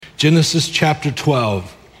Genesis chapter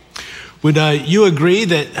 12. Would you agree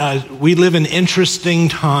that we live in interesting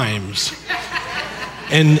times?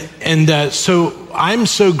 So I'm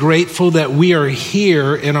so grateful that we are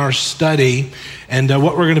here in our study, and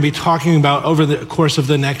what we're going to be talking about over the course of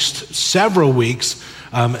the next several weeks,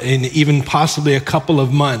 and even possibly a couple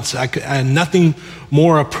of months. Nothing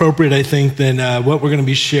more appropriate, I think, than what we're going to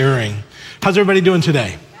be sharing. How's everybody doing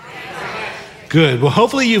today? Good. Well,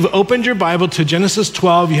 hopefully you've opened your Bible to Genesis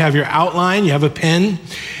 12. You have your outline, you have a pen.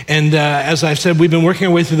 And as I've said, we've been working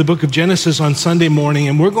our way through the book of Genesis on Sunday morning,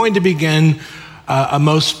 and we're going to begin a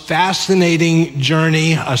most fascinating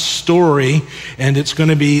journey, a story, and it's going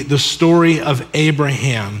to be the story of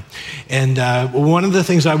Abraham. And one of the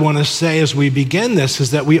things I want to say as we begin this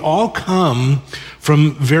is that we all come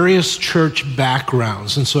from various church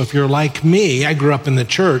backgrounds. And so if you're like me, I grew up in the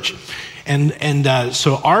church.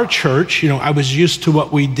 So our church, I was used to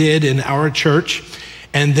what we did in our church.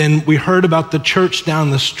 And then we heard about the church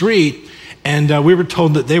down the street, and we were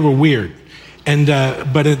told that they were weird.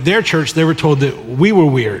 But at their church, they were told that we were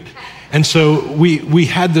weird. And so we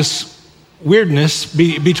had this weirdness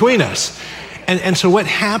between us. And so what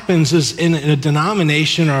happens is in a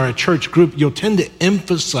denomination or a church group, you'll tend to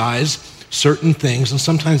emphasize certain things. And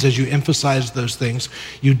sometimes as you emphasize those things,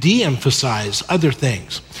 you de-emphasize other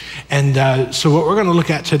things. And so what we're going to look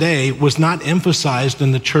at today was not emphasized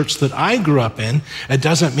in the church that I grew up in. It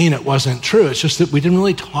doesn't mean it wasn't true. It's just that we didn't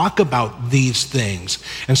really talk about these things.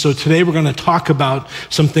 And so today we're going to talk about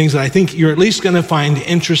some things that I think you're at least going to find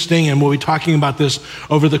interesting, and we'll be talking about this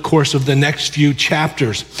over the course of the next few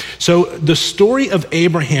chapters. So the story of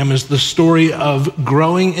Abraham is the story of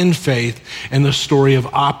growing in faith and the story of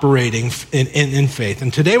operating in faith.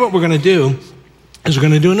 And today what we're going to do is we're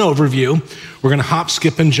going to do an overview. We're going to hop,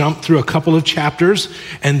 skip, and jump through a couple of chapters,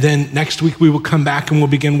 and then next week we will come back and we'll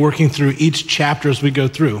begin working through each chapter as we go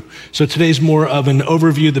through. So today's more of an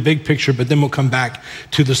overview, the big picture, but then we'll come back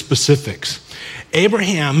to the specifics.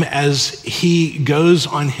 Abraham, as he goes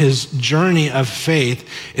on his journey of faith,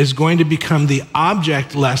 is going to become the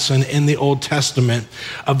object lesson in the Old Testament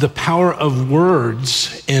of the power of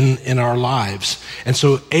words in our lives. And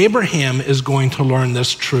so Abraham is going to learn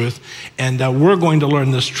this truth, and we're going to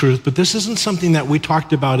learn this truth, but this isn't something that we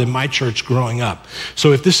talked about in my church growing up.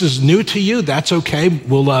 So if this is new to you, that's okay.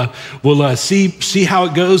 We'll see how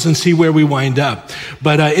it goes and see where we wind up.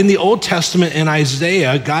 But in the Old Testament, in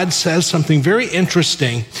Isaiah, God says something very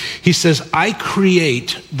interesting. He says, I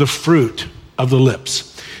create the fruit of the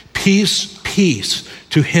lips. Peace, peace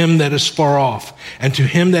to him that is far off, and to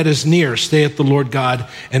him that is near, saith the Lord God,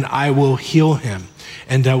 and I will heal him.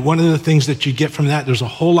 And one of the things that you get from that, there's a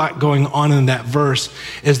whole lot going on in that verse,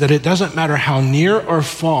 is that it doesn't matter how near or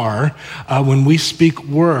far, when we speak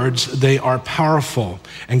words, they are powerful.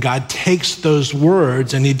 And God takes those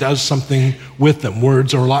words and he does something with them.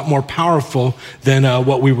 Words are a lot more powerful than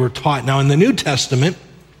what we were taught. Now in the New Testament,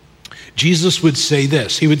 Jesus would say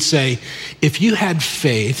this. He would say, if you had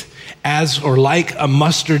faith as or like a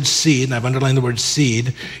mustard seed, and I've underlined the word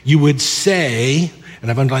seed, you would say, and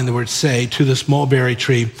I've underlined the word say, to this mulberry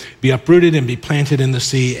tree, be uprooted and be planted in the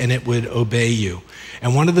sea, and it would obey you.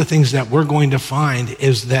 And one of the things that we're going to find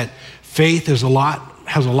is that faith has a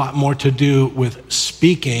lot more to do with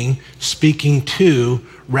speaking to,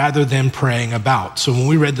 rather than praying about. So when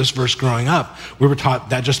we read this verse growing up, we were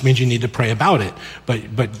taught that just means you need to pray about it,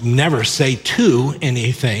 but never say to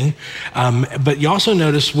anything. But you also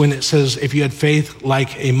notice when it says, if you had faith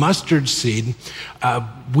like a mustard seed,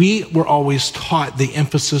 we were always taught the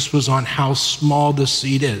emphasis was on how small the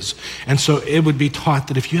seed is. And so it would be taught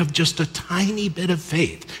that if you have just a tiny bit of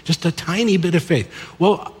faith,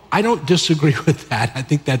 well, I don't disagree with that. I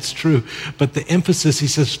think that's true. But the emphasis, he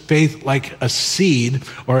says, faith like a seed,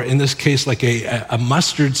 or in this case, like a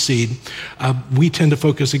mustard seed, we tend to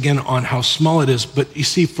focus again on how small it is. But you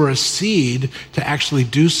see, for a seed to actually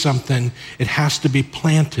do something, it has to be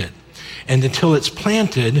planted. And until it's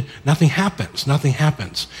planted, nothing happens.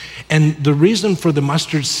 And the reason for the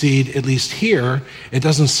mustard seed, at least here, it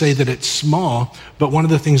doesn't say that it's small, but one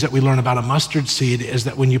of the things that we learn about a mustard seed is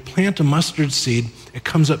that when you plant a mustard seed, it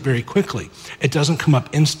comes up very quickly. It doesn't come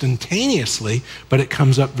up instantaneously, but it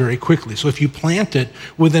comes up very quickly. So if you plant it,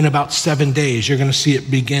 within about 7 days, you're going to see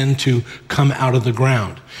it begin to come out of the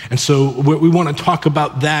ground. And so we want to talk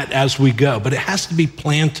about that as we go, but it has to be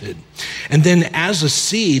planted. And then as a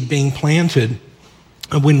seed being planted,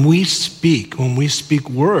 when we speak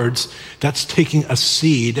words, that's taking a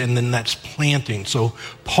seed and then that's planting. So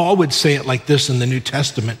Paul would say it like this in the New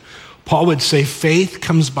Testament. Paul would say, faith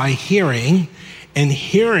comes by hearing, and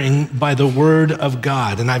hearing by the word of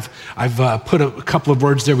God. And I've put a couple of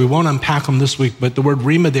words there. We won't unpack them this week, but the word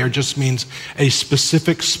rhema there just means a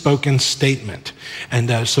specific spoken statement. And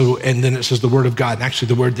then it says the word of God. And actually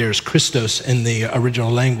the word there is Christos in the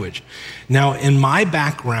original language. Now, in my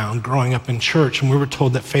background, growing up in church, and we were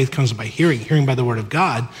told that faith comes by hearing by the word of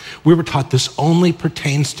God, we were taught this only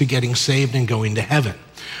pertains to getting saved and going to heaven.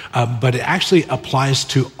 But it actually applies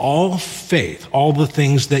to all faith, all the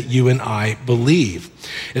things that you and I believe.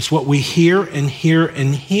 It's what we hear and hear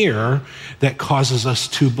and hear that causes us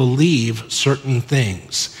to believe certain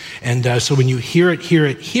things. And so when you hear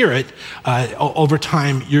it, over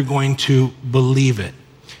time, you're going to believe it.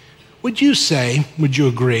 Would you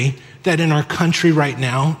agree that in our country right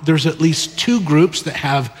now, there's at least two groups that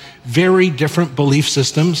have very different belief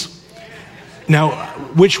systems? Now,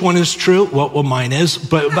 which one is true? Well, mine is.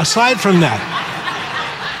 But aside from that,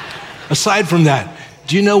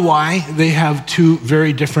 do you know why they have two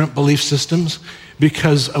very different belief systems?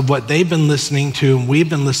 Because of what they've been listening to and we've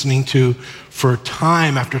been listening to for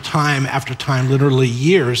time after time after time, literally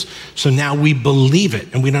years. So now we believe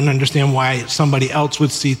it, and we don't understand why somebody else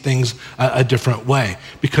would see things a different way.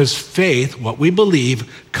 Because faith, what we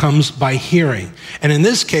believe, comes by hearing. And in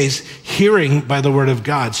this case, hearing by the word of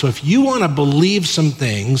God. So if you want to believe some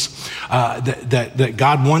things that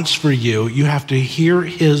God wants for you, you have to hear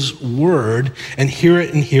his word and hear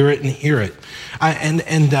it and hear it and hear it.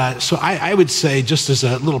 So I would say, just as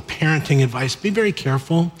a little parenting advice, be very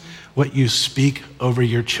careful what you speak over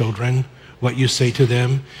your children, what you say to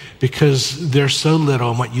them, because they're so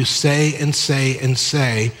little, and what you say and say and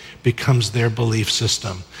say becomes their belief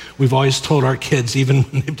system. We've always told our kids, even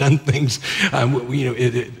when they've done things,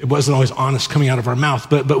 it wasn't always honest coming out of our mouth,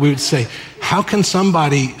 but we would say, how can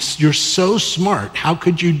somebody, you're so smart, how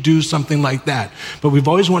could you do something like that? But we've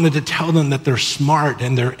always wanted to tell them that they're smart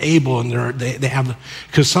and they're able and they have,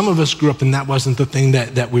 because some of us grew up and that wasn't the thing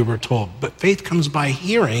that we were told. But faith comes by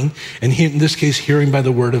hearing, and in this case, hearing by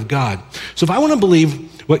the word of God. So if I want to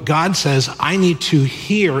believe what God says, I need to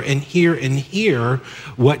hear and hear and hear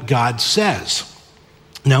what God says.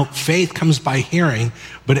 Now, faith comes by hearing,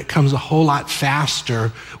 but it comes a whole lot faster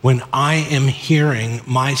when I am hearing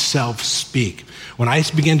myself speak. When I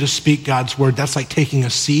begin to speak God's word, that's like taking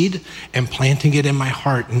a seed and planting it in my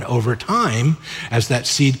heart. And over time, as that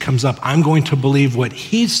seed comes up, I'm going to believe what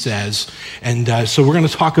he says. And so we're going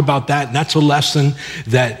to talk about that. And that's a lesson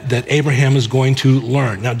that Abraham is going to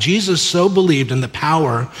learn. Now, Jesus so believed in the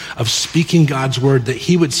power of speaking God's word that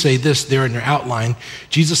he would say this there in your outline.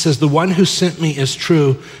 Jesus says, "The one who sent me is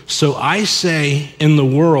true. So I say in the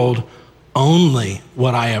world only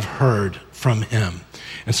what I have heard from him."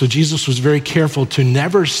 And so Jesus was very careful to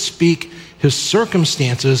never speak his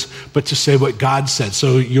circumstances, but to say what God said.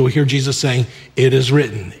 So you'll hear Jesus saying, "It is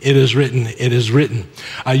written, it is written, it is written."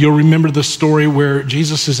 You'll remember the story where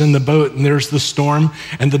Jesus is in the boat and there's the storm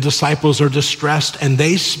and the disciples are distressed and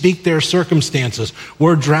they speak their circumstances.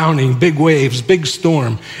 We're drowning, big waves, big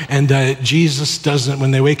storm. And Jesus doesn't, when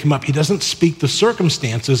they wake him up, he doesn't speak the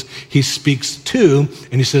circumstances. He speaks to,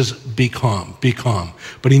 and he says, be calm, be calm.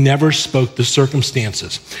 But he never spoke the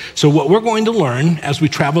circumstances. So what we're going to learn as we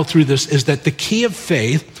travel through this is that the key of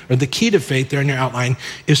faith, or the key to faith there in your outline,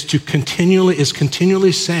 is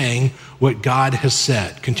continually saying what God has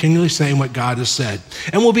said, continually saying what God has said.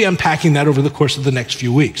 And we'll be unpacking that over the course of the next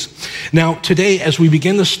few weeks. Now, today, as we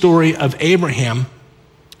begin the story of Abraham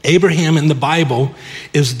in the Bible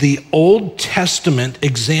is the Old Testament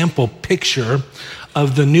example picture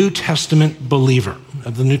of the New Testament believer,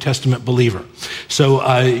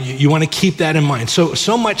 So you want to keep that in mind.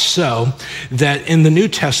 So much so that in the New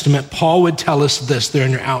Testament, Paul would tell us this there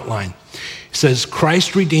in your outline. He says,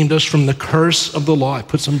 "Christ redeemed us from the curse of the law." I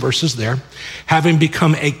put some verses there. "Having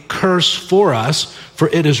become a curse for us, for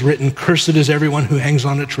it is written, cursed is everyone who hangs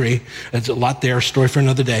on a tree." That's a lot there, a story for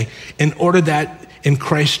another day. "In order that in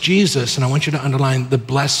Christ Jesus," and I want you to underline, "the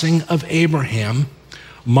blessing of Abraham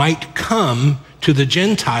might come to the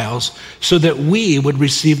Gentiles so that we would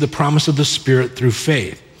receive the promise of the Spirit through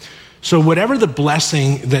faith." So whatever the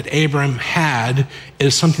blessing that Abraham had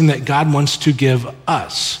is something that God wants to give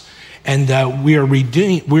us. And we are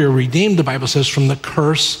redeemed, the Bible says, from the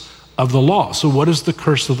curse of the law. So what is the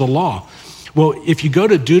curse of the law? Well, if you go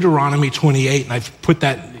to Deuteronomy 28, and I've put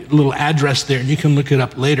that little address there, and you can look it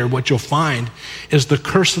up later, what you'll find is the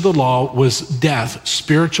curse of the law was death,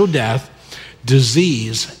 spiritual death,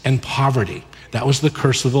 disease, and poverty. That was the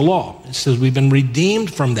curse of the law. It says we've been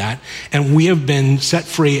redeemed from that, and we have been set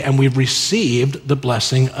free, and we've received the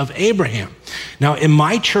blessing of Abraham. Now, in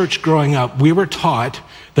my church growing up, we were taught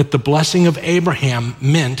that the blessing of Abraham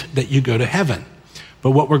meant that you go to heaven.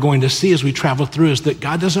 But what we're going to see as we travel through is that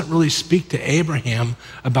God doesn't really speak to Abraham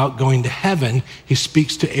about going to heaven. He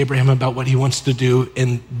speaks to Abraham about what he wants to do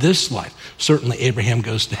in this life. Certainly Abraham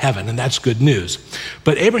goes to heaven, and that's good news.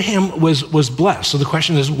 But Abraham was blessed. So the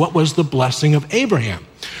question is, what was the blessing of Abraham?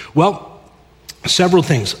 Well, several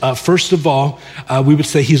things. First of all, we would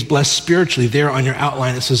say he's blessed spiritually. There on your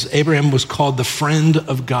outline, it says Abraham was called the friend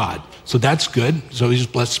of God. So that's good. So he's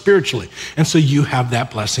blessed spiritually. And so you have that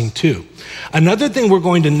blessing too. Another thing we're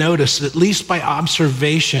going to notice, at least by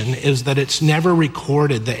observation, is that it's never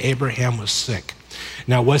recorded that Abraham was sick.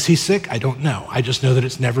 Now, was he sick? I don't know. I just know that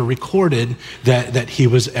it's never recorded that he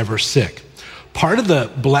was ever sick. Part of the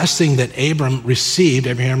blessing that Abraham received,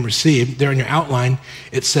 there in your outline,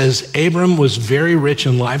 it says Abram was very rich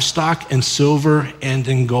in livestock and silver and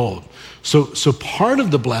in gold. So part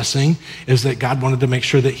of the blessing is that God wanted to make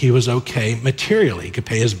sure that he was okay materially. He could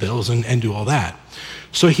pay his bills and do all that.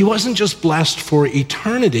 So he wasn't just blessed for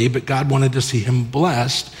eternity, but God wanted to see him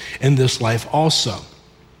blessed in this life also.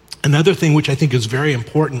 Another thing which I think is very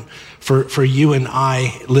important for you and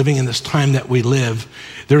I living in this time that we live,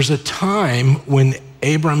 there's a time when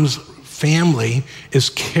Abram's family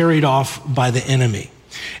is carried off by the enemy.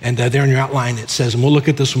 And there in your outline it says, and we'll look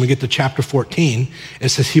at this when we get to chapter 14, it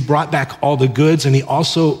says he brought back all the goods and he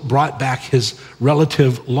also brought back his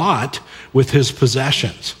relative Lot with his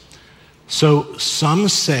possessions. So some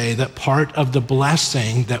say that part of the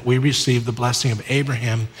blessing that we receive, the blessing of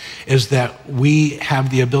Abraham, is that we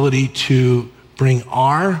have the ability to bring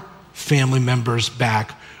our family members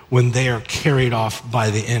back when they are carried off by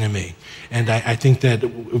the enemy. And I think that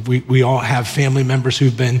we all have family members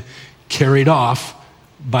who've been carried off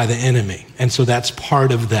by the enemy. And so that's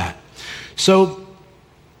part of that. So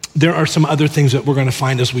there are some other things that we're going to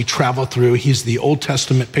find as we travel through. He's the Old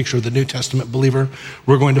Testament picture of the New Testament believer.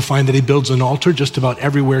 We're going to find that he builds an altar just about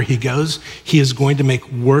everywhere he goes. He is going to make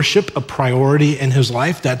worship a priority in his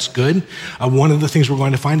life. That's good. One of the things we're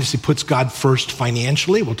going to find is he puts God first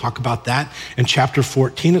financially. We'll talk about that in chapter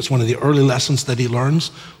 14. It's one of the early lessons that he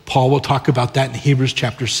learns. Paul will talk about that in Hebrews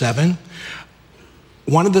chapter 7.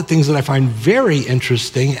 One of the things that I find very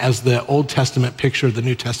interesting as the Old Testament picture of the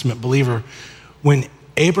New Testament believer, when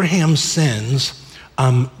Abraham sins,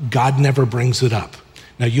 God never brings it up.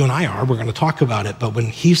 Now, you and I we're going to talk about it, but when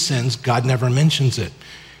he sins, God never mentions it.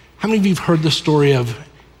 How many of you have heard the story of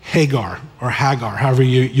Hagar, however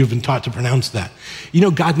you've been taught to pronounce that? You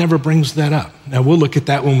know, God never brings that up. Now, we'll look at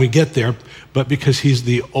that when we get there, but because he's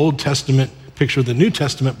the Old Testament picture of the New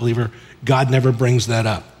Testament believer, God never brings that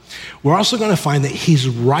up. We're also going to find that he's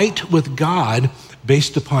right with God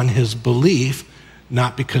based upon his belief,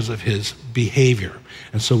 not because of his behavior.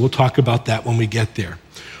 And so we'll talk about that when we get there.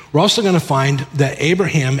 We're also going to find that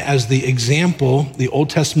Abraham, as the example, the Old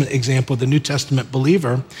Testament example, the New Testament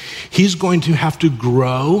believer, he's going to have to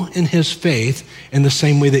grow in his faith in the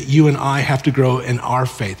same way that you and I have to grow in our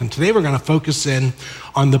faith. And today we're going to focus in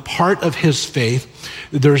on the part of his faith.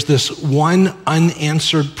 There's this one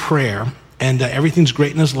unanswered prayer, and everything's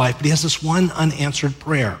great in his life, but he has this one unanswered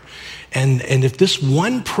prayer. And if this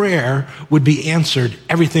one prayer would be answered,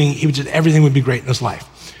 everything would be great in his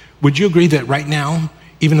life. Would you agree that right now,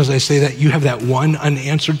 even as I say that, you have that one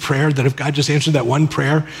unanswered prayer, that if God just answered that one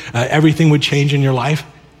prayer, everything would change in your life?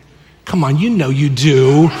 Come on, you know you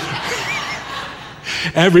do.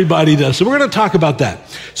 Everybody does. So we're going to talk about that.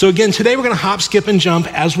 So again, today we're going to hop, skip, and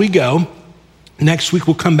jump as we go. Next week,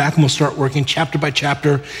 we'll come back and we'll start working chapter by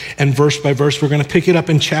chapter and verse by verse. We're going to pick it up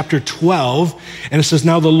in chapter 12. And it says,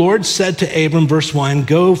 now the Lord said to Abram, verse 1,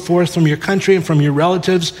 go forth from your country and from your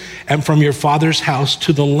relatives and from your father's house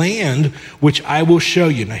to the land which I will show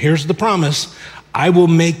you. Now, here's the promise. I will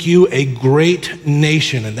make you a great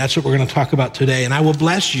nation. And that's what we're going to talk about today. And I will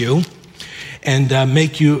bless you and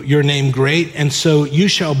make your name great. And so you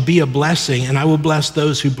shall be a blessing, and I will bless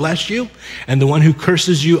those who bless you, and the one who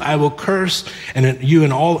curses you I will curse, and in you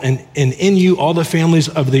in you all the families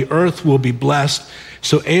of the earth will be blessed.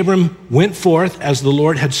 So Abram went forth as the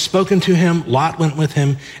Lord had spoken to him. Lot went with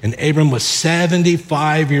him, and Abram was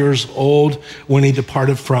 75 years old when he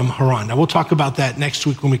departed from Haran. Now we'll talk about that next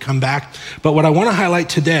week when we come back. But what I want to highlight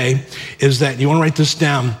today is that, you want to write this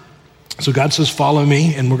down. So God says, follow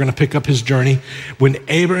me, and we're going to pick up his journey. When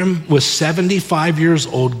Abram was 75 years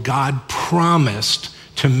old, God promised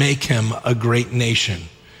to make him a great nation,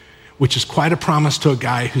 which is quite a promise to a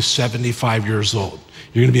guy who's 75 years old.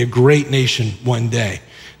 You're going to be a great nation one day.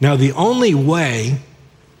 Now, the only way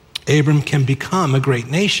Abram can become a great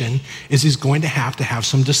nation is he's going to have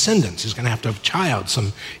some descendants. He's going to have a child,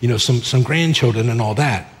 some grandchildren and all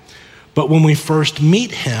that. But when we first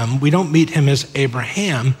meet him, we don't meet him as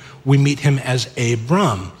Abraham, we meet him as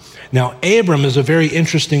Abram. Now, Abram is a very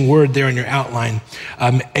interesting word there in your outline.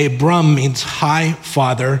 Abram means high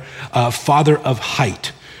father, father of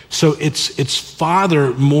height. So it's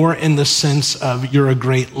father more in the sense of you're a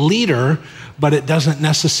great leader, but it doesn't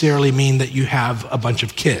necessarily mean that you have a bunch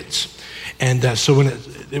of kids. And so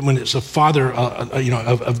when it's a father,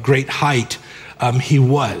 of great height, he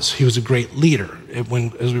was a great leader.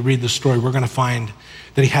 As we read the story, we're going to find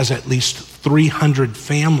that he has at least 300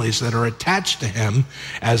 families that are attached to him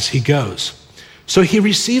as he goes. So he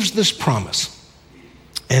receives this promise,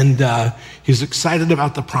 and he's excited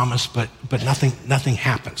about the promise, but nothing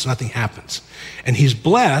happens. Nothing happens, and he's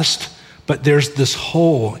blessed, but there's this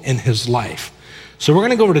hole in his life. So we're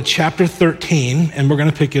going to go over to chapter 13, and we're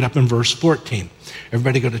going to pick it up in verse 14.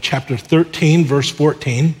 Everybody go to chapter 13, verse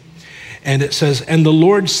 14. And it says, "And the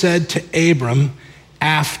Lord said to Abram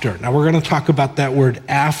after." Now we're going to talk about that word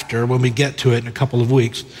after when we get to it in a couple of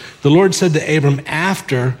weeks. "The Lord said to Abram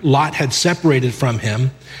after Lot had separated from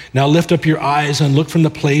him, now lift up your eyes and look from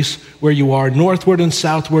the place where you are, northward and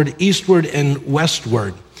southward, eastward and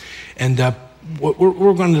westward." And what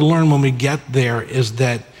we're going to learn when we get there is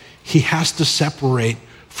that he has to separate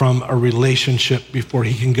from a relationship before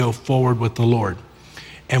he can go forward with the Lord.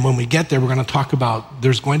 And when we get there, we're going to talk about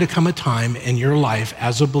there's going to come a time in your life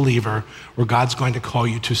as a believer where God's going to call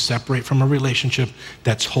you to separate from a relationship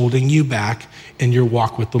that's holding you back in your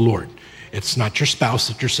walk with the Lord. It's not your spouse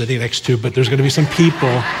that you're sitting next to, but there's going to be some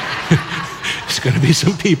people. There's going to be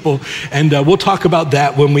some people, and we'll talk about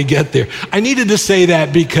that when we get there. I needed to say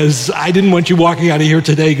that because I didn't want you walking out of here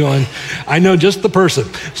today going, I know just the person.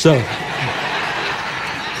 So,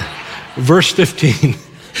 verse 15.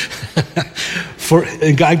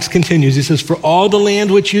 And God continues, he says, "For all the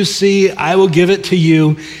land which you see, I will give it to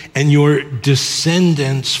you and your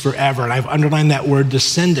descendants forever." And I've underlined that word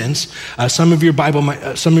descendants. Some of your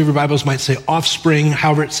Bibles might say offspring,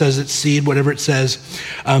 however it says it's seed, whatever it says.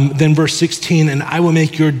 Then verse 16, "And I will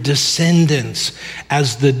make your descendants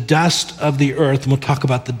as the dust of the earth." And we'll talk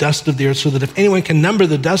about the dust of the earth, so that if anyone can number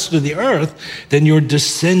the dust of the earth, then your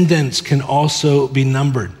descendants can also be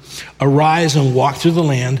numbered. "Arise and walk through the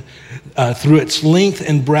land, through its length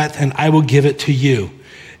and breadth, and I will give it to you."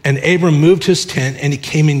 And Abram moved his tent, and he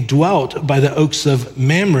came and dwelt by the oaks of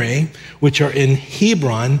Mamre, which are in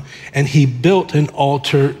Hebron, and he built an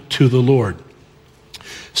altar to the Lord.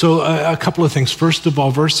 So a couple of things. First of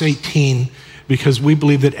all, verse 18, because we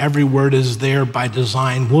believe that every word is there by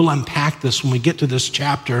design. We'll unpack this when we get to this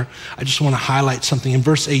chapter. I just want to highlight something. In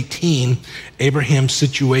verse 18, Abraham's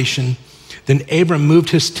situation. "Then Abram moved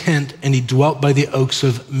his tent and he dwelt by the oaks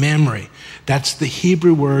of Mamre." That's the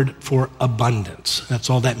Hebrew word for abundance. That's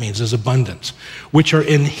all that means, is abundance, which are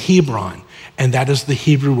in Hebron. And that is the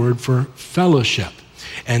Hebrew word for fellowship.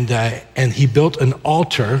 And he built an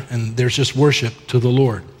altar, and there's just worship to the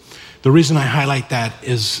Lord. The reason I highlight that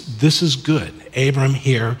is this is good. Abram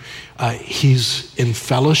here, he's in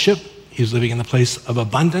fellowship. He's living in a place of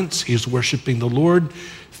abundance. He's worshiping the Lord.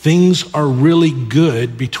 Things are really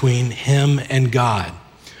good between him and God.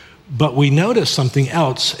 But we notice something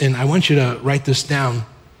else, and I want you to write this down.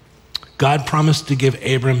 God promised to give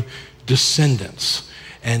Abram descendants.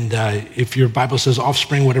 And if your Bible says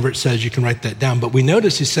offspring, whatever it says, you can write that down. But we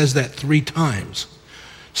notice he says that 3 times.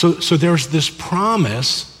 So there's this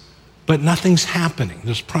promise, but nothing's happening.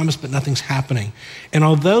 There's promise, but nothing's happening. And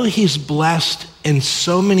although he's blessed in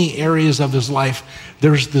so many areas of his life,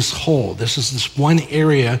 there's this hole. This is this one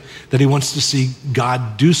area that he wants to see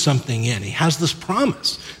God do something in. He has this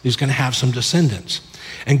promise. He's going to have some descendants.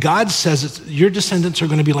 And God says your descendants are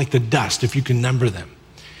going to be like the dust if you can number them.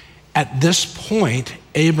 At this point,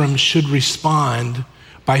 Abram should respond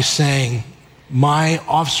by saying, my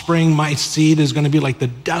offspring, my seed is going to be like the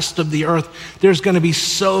dust of the earth. There's going to be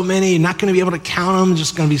so many, not going to be able to count them,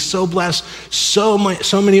 just going to be so blessed, so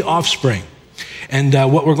many offspring. And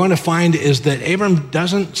what we're going to find is that Abram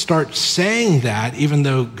doesn't start saying that, even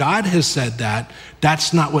though God has said that.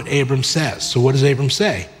 That's not what Abram says. So what does Abram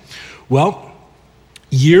say? Well,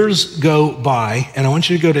 years go by, and I want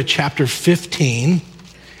you to go to chapter 15,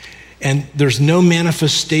 and there's no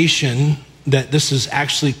manifestation that this is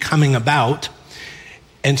actually coming about.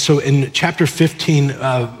 And so in chapter 15,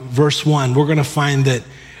 verse 1, we're going to find that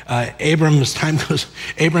as time goes,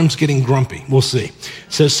 Abram's getting grumpy. We'll see. It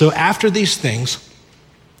says, "So after these things,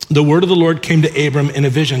 the word of the Lord came to Abram in a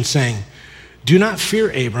vision, saying, 'Do not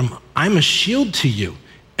fear, Abram. I'm a shield to you,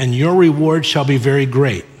 and your reward shall be very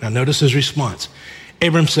great.'" Now notice his response.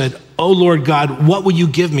 Abram said, "O Lord God, what will you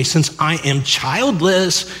give me since I am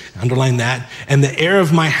childless?" Underline that. And the heir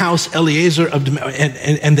of my house, Eliezer of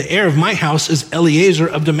and the heir of my house is Eliezer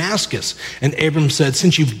of Damascus. And Abram said,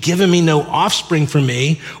 "Since you've given me no offspring for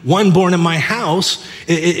me, one born in my house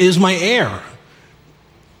is my heir."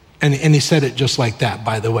 And he said it just like that,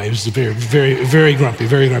 by the way. He was very, very, very grumpy,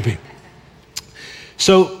 very grumpy.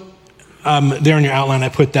 So there in your outline, I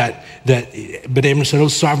put that, but Abram said, "Oh,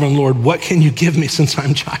 sovereign Lord, what can you give me since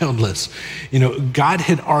I'm childless?" God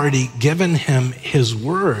had already given him his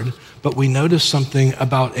word, but we notice something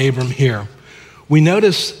about Abram here. We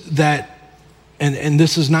notice that, and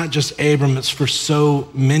this is not just Abram, it's for so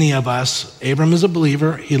many of us. Abram is a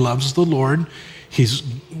believer. He loves the Lord. He's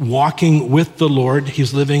walking with the Lord.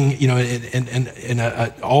 He's living, in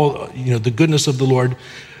all, the goodness of the Lord.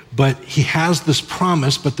 But he has this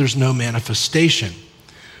promise, but there's no manifestation.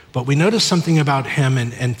 But we notice something about him,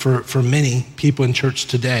 and for many people in church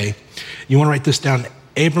today, you want to write this down.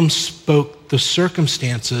 Abram spoke the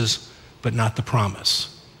circumstances, but not the promise.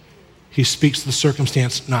 He speaks the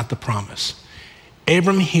circumstance, not the promise.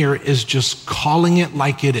 Abram here is just calling it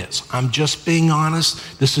like it is. I'm just being honest.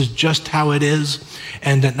 This is just how it is.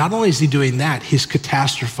 And not only is he doing that, he's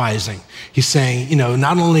catastrophizing. He's saying,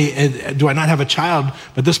 not only do I not have a child,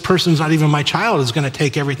 but this person's not even my child, is going to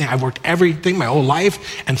take everything. I've worked everything my whole life,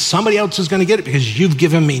 and somebody else is going to get it because you've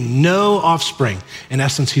given me no offspring. In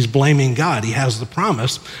essence, he's blaming God. He has the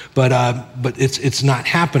promise, but it's not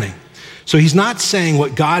happening. So he's not saying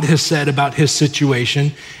what God has said about his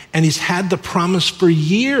situation, and he's had the promise for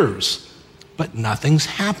years, but nothing's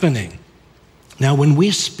happening. Now, when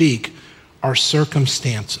we speak our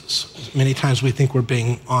circumstances, many times we think we're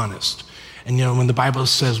being honest. And when the Bible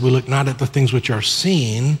says we look not at the things which are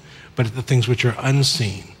seen, but at the things which are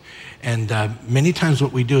unseen. And many times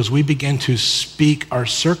what we do is we begin to speak our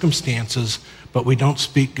circumstances, but we don't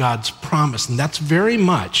speak God's promise. And that's very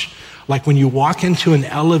much like when you walk into an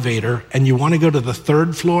elevator and you want to go to the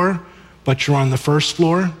third floor, but you're on the first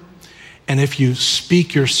floor. And if you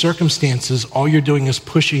speak your circumstances, all you're doing is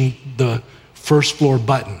pushing the first floor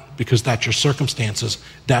button because that's your circumstances.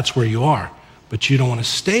 That's where you are. But you don't want to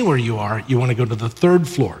stay where you are. You want to go to the third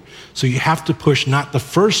floor. So you have to push not the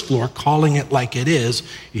first floor, calling it like it is.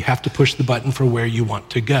 You have to push the button for where you want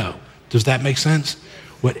to go. Does that make sense?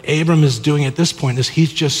 What Abram is doing at this point is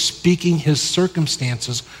he's just speaking his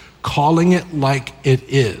circumstances, calling it like it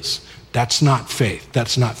is. That's not faith.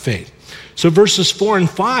 That's not faith. So verses 4 and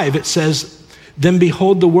 5, it says, "Then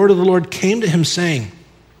behold, the word of the Lord came to him saying,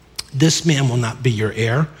 'This man will not be your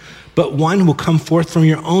heir, but one will come forth from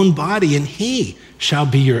your own body, and he shall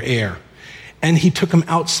be your heir.' And he took him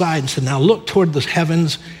outside and said, 'Now look toward the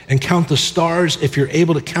heavens and count the stars if you're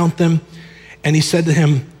able to count them.' And he said to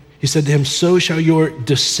him, so shall your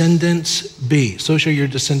descendants be. So shall your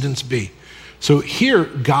descendants be." So here,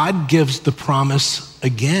 God gives the promise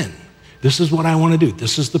again. This is what I want to do.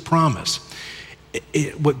 This is the promise.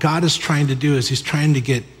 What God is trying to do is he's trying to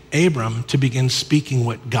get Abram to begin speaking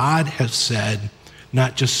what God has said,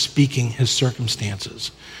 not just speaking his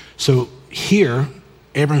circumstances. So here,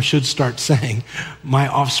 Abram should start saying, "My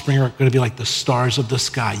offspring are going to be like the stars of the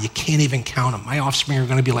sky. You can't even count them. My offspring are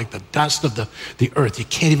going to be like the dust of the earth. You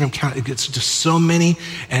can't even count it. It's just so many.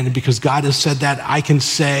 And because God has said that, I can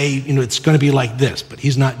say, it's going to be like this." But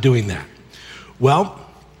he's not doing that. Well,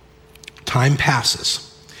 time passes.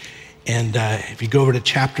 And if you go over to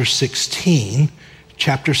chapter 16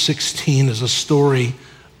 is a story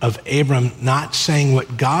of Abram not saying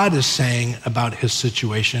what God is saying about his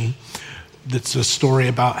situation. It's a story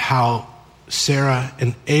about how Sarah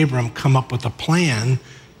and Abram come up with a plan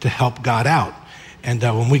to help God out. And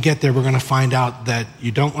when we get there, we're going to find out that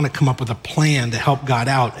you don't want to come up with a plan to help God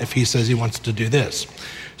out if he says he wants to do this.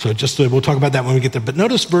 So we'll talk about that when we get there. But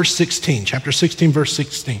notice verse 16, chapter 16, verse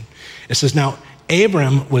 16. It says, "Now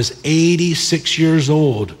Abram was 86 years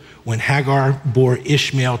old when Hagar bore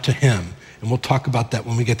Ishmael to him." And we'll talk about that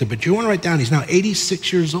when we get there. But you want to write down, he's now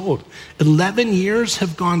 86 years old. 11 years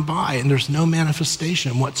have gone by, and there's no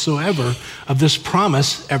manifestation whatsoever of this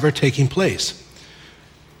promise ever taking place.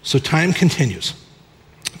 So time continues.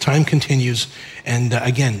 And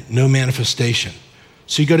again, no manifestation.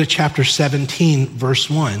 So you go to chapter 17, verse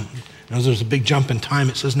 1. Now there's a big jump in time.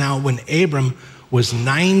 It says, "Now when Abram was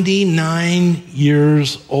 99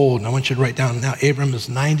 years old." And I want you to write down, now Abram is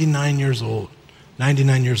 99 years old.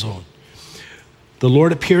 99 years old. "The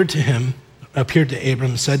Lord appeared to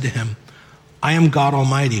Abram and said to him, 'I am God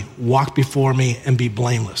Almighty. Walk before me and be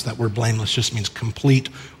blameless.'" That word blameless just means complete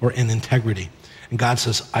or in integrity. And God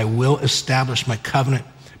says, "I will establish my covenant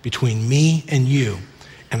between me and you,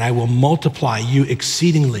 and I will multiply you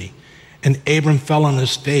exceedingly, And Abram fell on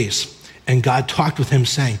his face, and God talked with him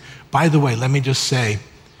saying, by the way, let me just say,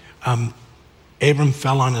 Abram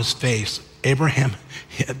fell on his face. Abraham,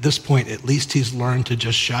 at this point, at least he's learned to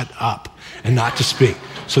just shut up and not to speak.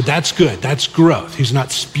 So that's good. That's growth. He's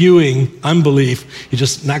not spewing unbelief. He's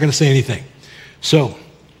just not going to say anything. So,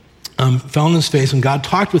 fell on his face, and God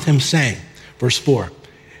talked with him saying, verse 4,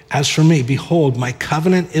 as for me, behold, my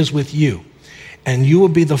covenant is with you, and you will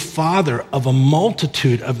be the father of a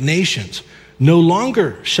multitude of nations. No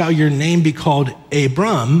longer shall your name be called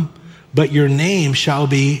Abram, but your name shall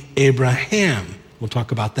be Abraham. We'll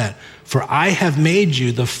talk about that. For I have made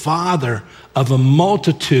you the father of a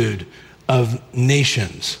multitude of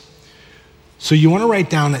nations. So you want to write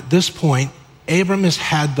down at this point, Abram has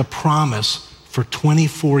had the promise for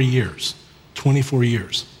 24 years. 24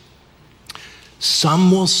 years.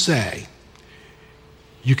 Some will say,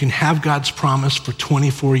 you can have God's promise for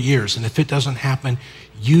 24 years, and if it doesn't happen,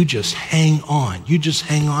 you just hang on. You just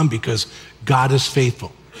hang on because God is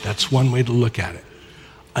faithful. That's one way to look at it.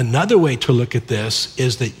 Another way to look at this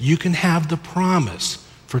is that you can have the promise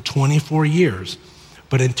for 24 years,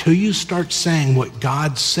 but until you start saying what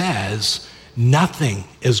God says, nothing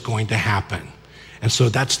is going to happen. And so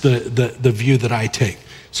that's the view that I take.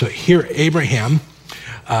 So here, Abraham,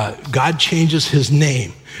 God changes his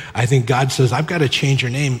name. I think God says, I've got to change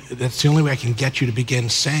your name. That's the only way I can get you to begin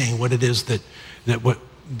saying what it is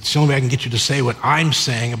it's the only way I can get you to say what I'm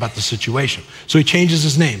saying about the situation. So he changes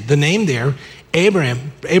his name. The name there,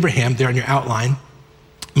 Abraham there in your outline,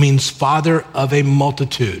 means father of a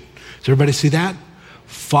multitude. Does everybody see that?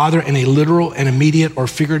 Father in a literal and immediate or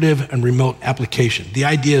figurative and remote application. The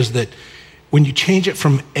idea is that when you change it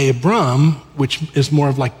from Abram, which is more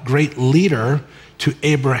of like great leader, to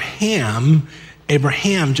Abraham,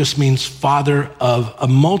 Abraham just means father of a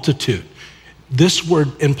multitude. This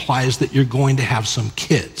word implies that you're going to have some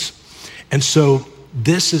kids. And so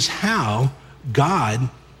this is how God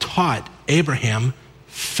taught Abraham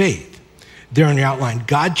faith. There in your outline,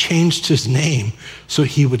 God changed his name so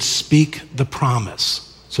he would speak the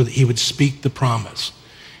promise. So that he would speak the promise.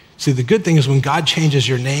 See, the good thing is when God changes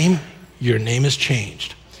your name is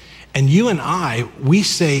changed. And you and I, we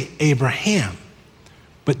say Abraham,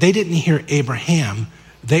 but they didn't hear Abraham.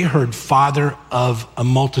 They heard father of a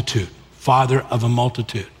multitude. Father of a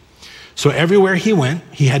multitude. So everywhere he went,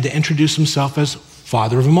 he had to introduce himself as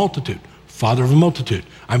father of a multitude. Father of a multitude.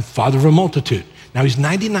 I'm father of a multitude. Now he's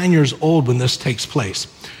 99 years old when this takes place.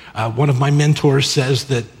 One of my mentors says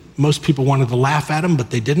that most people wanted to laugh at him,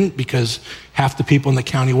 but they didn't because half the people in the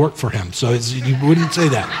county work for him. So you wouldn't say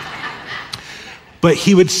that. But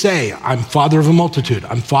he would say, I'm father of a multitude.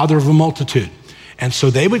 I'm father of a multitude. And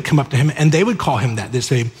so they would come up to him and they would call him that. They'd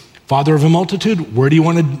say, father of a multitude, where do you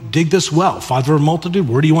want to dig this well? Father of a multitude,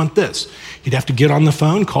 where do you want this? He'd have to get on the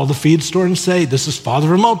phone, call the feed store and say, this is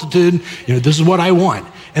father of a multitude. This is what I want.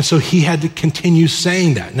 And so he had to continue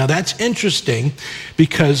saying that. Now that's interesting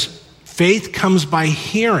because faith comes by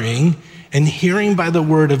hearing, and hearing by the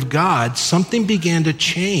word of God. Something began to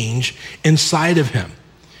change inside of him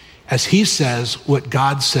as he says what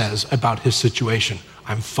God says about his situation.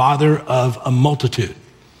 I'm father of a multitude.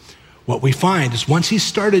 What we find is once he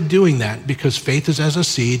started doing that, because faith is as a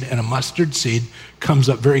seed and a mustard seed comes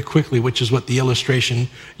up very quickly, which is what the illustration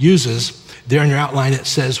uses. There in your outline, it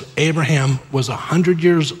says Abraham was 100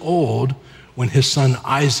 years old when his son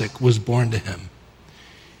Isaac was born to him.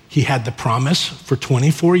 He had the promise for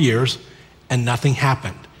 24 years and nothing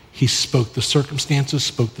happened. He spoke the circumstances,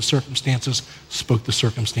 spoke the circumstances, spoke the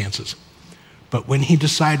circumstances. But when he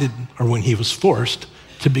decided, or when he was forced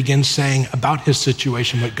to begin saying about his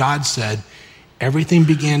situation what God said, everything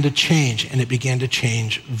began to change, and it began to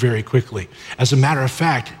change very quickly. As a matter of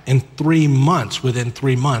fact, within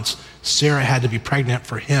 3 months, Sarah had to be pregnant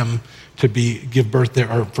for him to give birth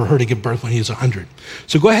there, or for her to give birth when he was 100.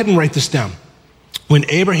 So go ahead and write this down. When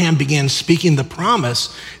Abraham began speaking the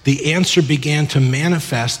promise, the answer began to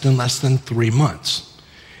manifest in less than 3 months.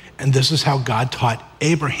 And this is how God taught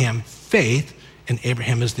Abraham faith, and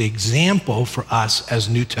Abraham is the example for us as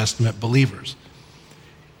New Testament believers.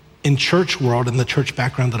 In church world, in the church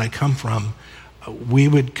background that I come from, we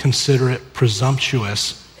would consider it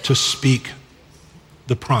presumptuous to speak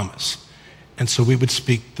the promise. And so we would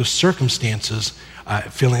speak the circumstances,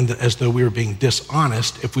 feeling that as though we were being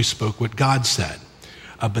dishonest if we spoke what God said.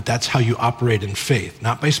 But that's how you operate in faith,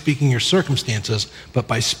 not by speaking your circumstances, but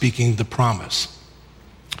by speaking the promise.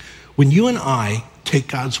 When you and I take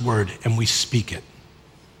God's word and we speak it,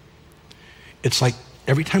 it's like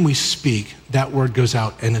every time we speak, that word goes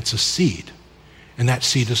out and it's a seed, and that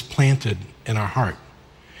seed is planted in our heart.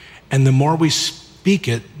 And the more we speak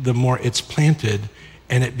it, the more it's planted,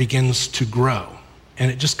 and it begins to grow.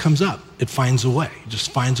 And it just comes up. It finds a way. It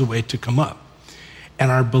just finds a way to come up.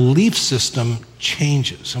 And our belief system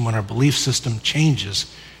changes. And when our belief system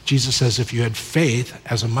changes, Jesus says if you had faith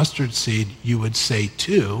as a mustard seed, you would say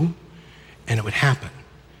too, and it would happen.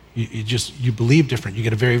 You believe different. You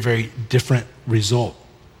get a very, very different result.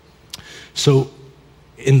 So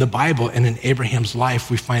in the Bible and in Abraham's life,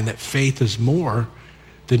 we find that faith is more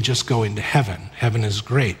than just going to heaven. Heaven is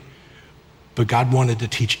great. But God wanted to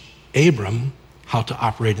teach Abram how to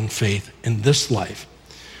operate in faith in this life.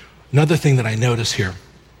 Another thing that I notice here,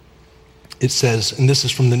 it says, and this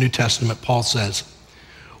is from the New Testament, Paul says,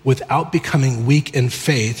 without becoming weak in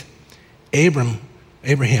faith,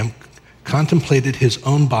 Abraham contemplated his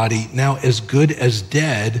own body, now as good as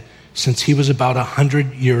dead, since he was about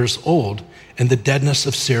 100 years old, and the deadness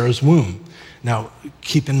of Sarah's womb. Now,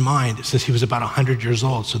 keep in mind, it says he was about 100 years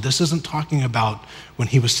old. So this isn't talking about when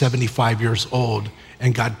he was 75 years old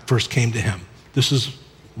and God first came to him. This is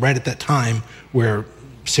right at that time where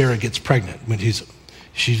Sarah gets pregnant, when he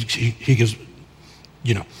gives,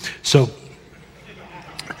 So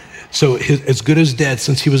as good as dead,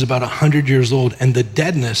 since he was about 100 years old, and the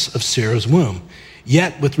deadness of Sarah's womb.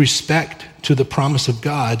 Yet with respect to the promise of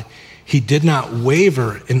God, he did not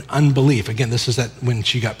waver in unbelief. Again, this is that when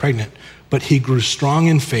she got pregnant, but he grew strong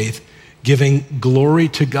in faith, giving glory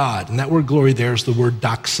to God. And that word glory there is the word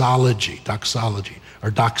doxology,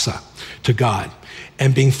 or doxa, to God.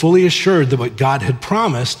 And being fully assured that what God had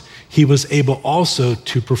promised, he was able also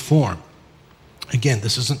to perform. Again,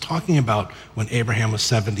 this isn't talking about when Abraham was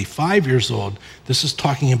 75 years old. This is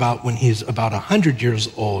talking about when he's about 100 years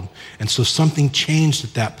old. And so something changed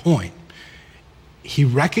at that point. He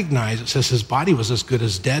recognized, it says his body was as good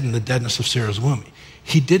as dead in the deadness of Sarah's womb.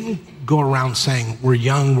 He didn't go around saying, we're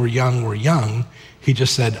young, we're young, we're young. He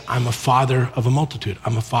just said, I'm a father of a multitude.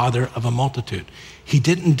 I'm a father of a multitude. He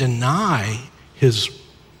didn't deny his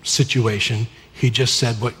situation. He just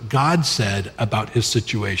said what God said about his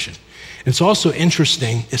situation. It's also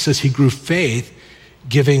interesting, it says he grew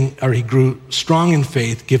strong in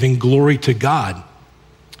faith, giving glory to God.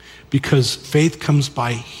 Because faith comes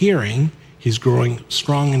by hearing, he's growing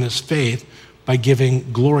strong in his faith by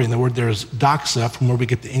giving glory. And the word there is doxa, from where we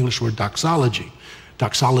get the English word doxology.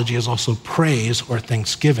 Doxology is also praise or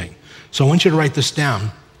thanksgiving. So I want you to write this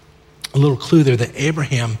down, a little clue there, that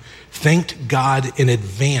Abraham thanked God in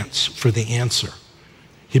advance for the answer.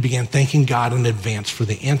 He began thanking God in advance for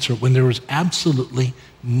the answer when there was absolutely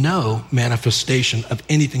no manifestation of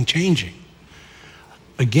anything changing.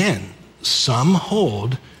 Again, some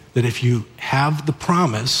hold that if you have the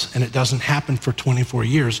promise and it doesn't happen for 24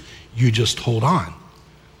 years, you just hold on.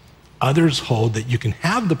 Others hold that you can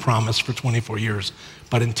have the promise for 24 years,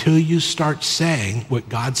 but until you start saying what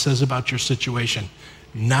God says about your situation,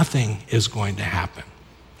 nothing is going to happen.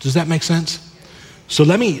 Does that make sense? So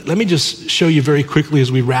let me just show you very quickly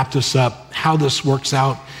as we wrap this up how this works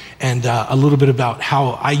out and a little bit about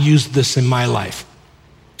how I used this in my life.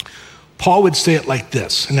 Paul would say it like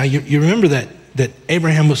this. Now you remember that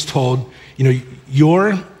Abraham was told,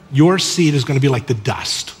 your seed is going to be like the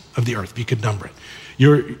dust of the earth, if you could number it.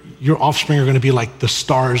 Your offspring are going to be like the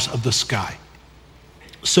stars of the sky.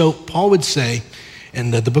 So Paul would say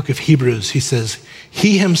in the book of Hebrews, he says,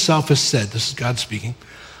 he himself has said, this is God speaking,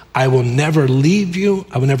 I will never leave you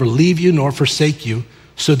nor forsake you,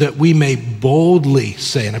 so that we may boldly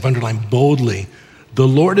say, and I've underlined boldly, the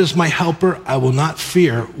Lord is my helper, I will not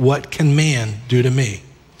fear, what can man do to me?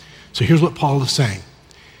 So here's what Paul is saying.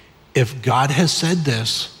 If God has said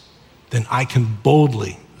this, then I can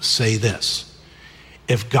boldly say this.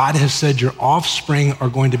 If God has said your offspring are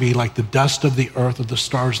going to be like the dust of the earth or the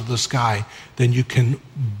stars of the sky, then you can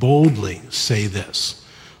boldly say this.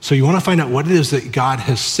 So you want to find out what it is that God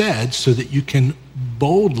has said so that you can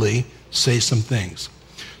boldly say some things.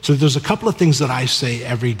 So there's a couple of things that I say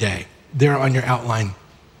every day. There on your outline.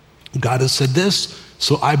 God has said this,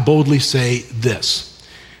 so I boldly say this.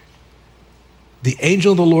 The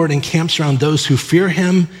angel of the Lord encamps around those who fear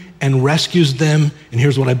him and rescues them. And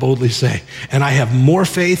here's what I boldly say. And I have more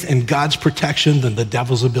faith in God's protection than the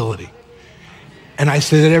devil's ability. And I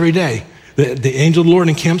say that every day. The angel of the Lord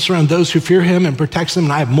encamps around those who fear him and protects them,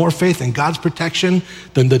 and I have more faith in God's protection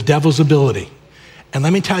than the devil's ability. And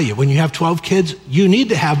let me tell you, when you have 12 kids, you need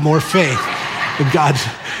to have more faith in God's.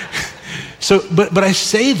 So, but I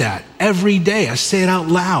say that every day. I say it out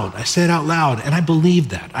loud. And I believe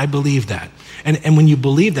that. And when you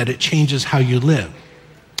believe that, it changes how you live.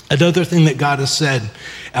 Another thing that God has said,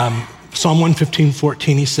 Psalm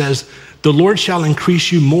 115:14, he says, the Lord shall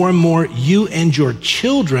increase you more and more, you and your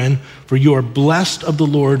children, for you are blessed of the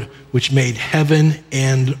Lord, which made heaven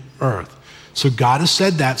and earth. So God has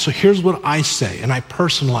said that. So here's what I say, and I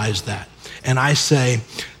personalize that. And I say,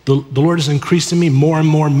 the Lord is increasing me more and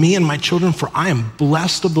more, me and my children, for I am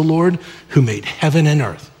blessed of the Lord who made heaven and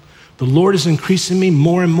earth. The Lord is increasing me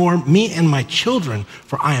more and more, me and my children,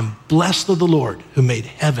 for I am blessed of the Lord who made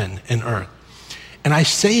heaven and earth. And I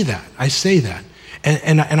say that.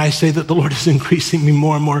 And I say that the Lord is increasing me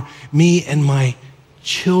more and more, me and my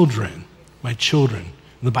children.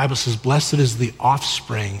 And the Bible says, blessed is the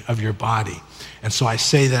offspring of your body. And so I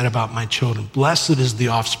say that about my children. Blessed is the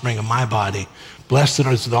offspring of my body. Blessed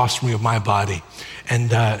is the offspring of my body.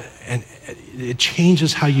 And it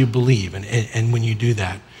changes how you believe. And when you do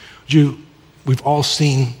that, we've all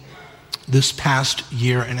seen this past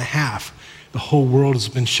year and a half, the whole world has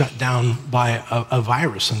been shut down by a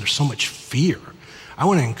virus, and there's so much fear. I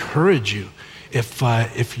want to encourage you,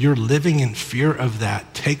 if you're living in fear of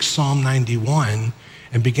that, take Psalm 91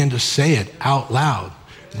 and begin to say it out loud.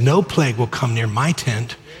 No plague will come near my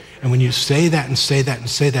tent. And when you say that and say that and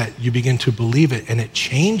say that, you begin to believe it, and it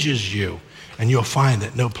changes you, and you'll find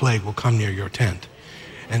that no plague will come near your tent.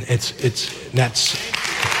 And that's.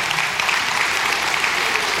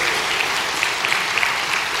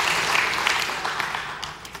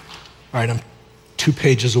 All right, I'm 2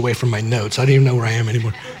 pages away from my notes. I don't even know where I am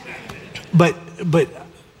anymore. But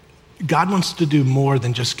God wants to do more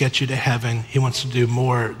than just get you to heaven. He wants to do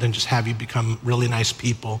more than just have you become really nice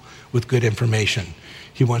people with good information.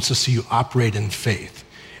 He wants to see you operate in faith.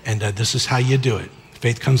 And this is how you do it.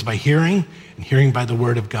 Faith comes by hearing, and hearing by the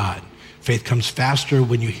word of God. Faith comes faster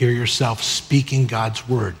when you hear yourself speaking God's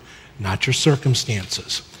word, not your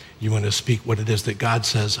circumstances. You want to speak what it is that God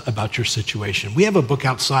says about your situation. We have a book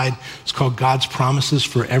outside. It's called God's Promises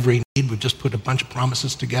for Every Need. We've just put a bunch of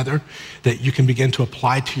promises together that you can begin to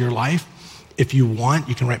apply to your life. If you want,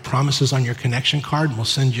 you can write promises on your connection card, and we'll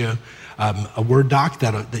send you a Word doc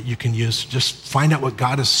that you can use. Just find out what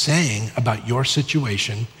God is saying about your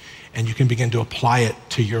situation, and you can begin to apply it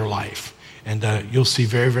to your life. And you'll see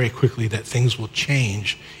very, very quickly that things will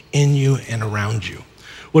change in you and around you.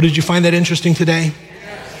 Well, did you find that interesting today?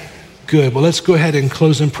 Good. Well, let's go ahead and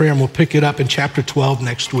close in prayer, and we'll pick it up in chapter 12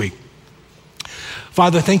 next week.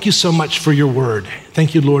 Father, thank you so much for your word.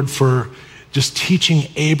 Thank you, Lord, for just teaching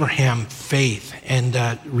Abraham faith and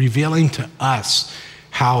revealing to us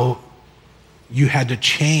how you had to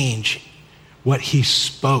change what he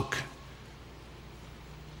spoke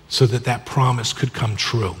so that that promise could come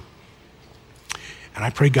true. And I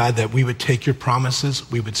pray, God, that we would take your promises,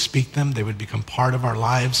 we would speak them, they would become part of our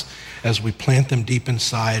lives as we plant them deep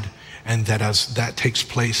inside, and that as that takes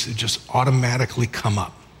place, it just automatically come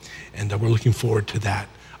up. And we're looking forward to that.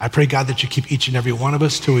 I pray, God, that you keep each and every one of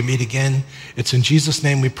us till we meet again. It's in Jesus'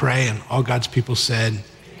 name we pray, and all God's people said,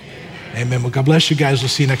 amen. Well, God bless you guys. We'll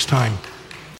see you next time.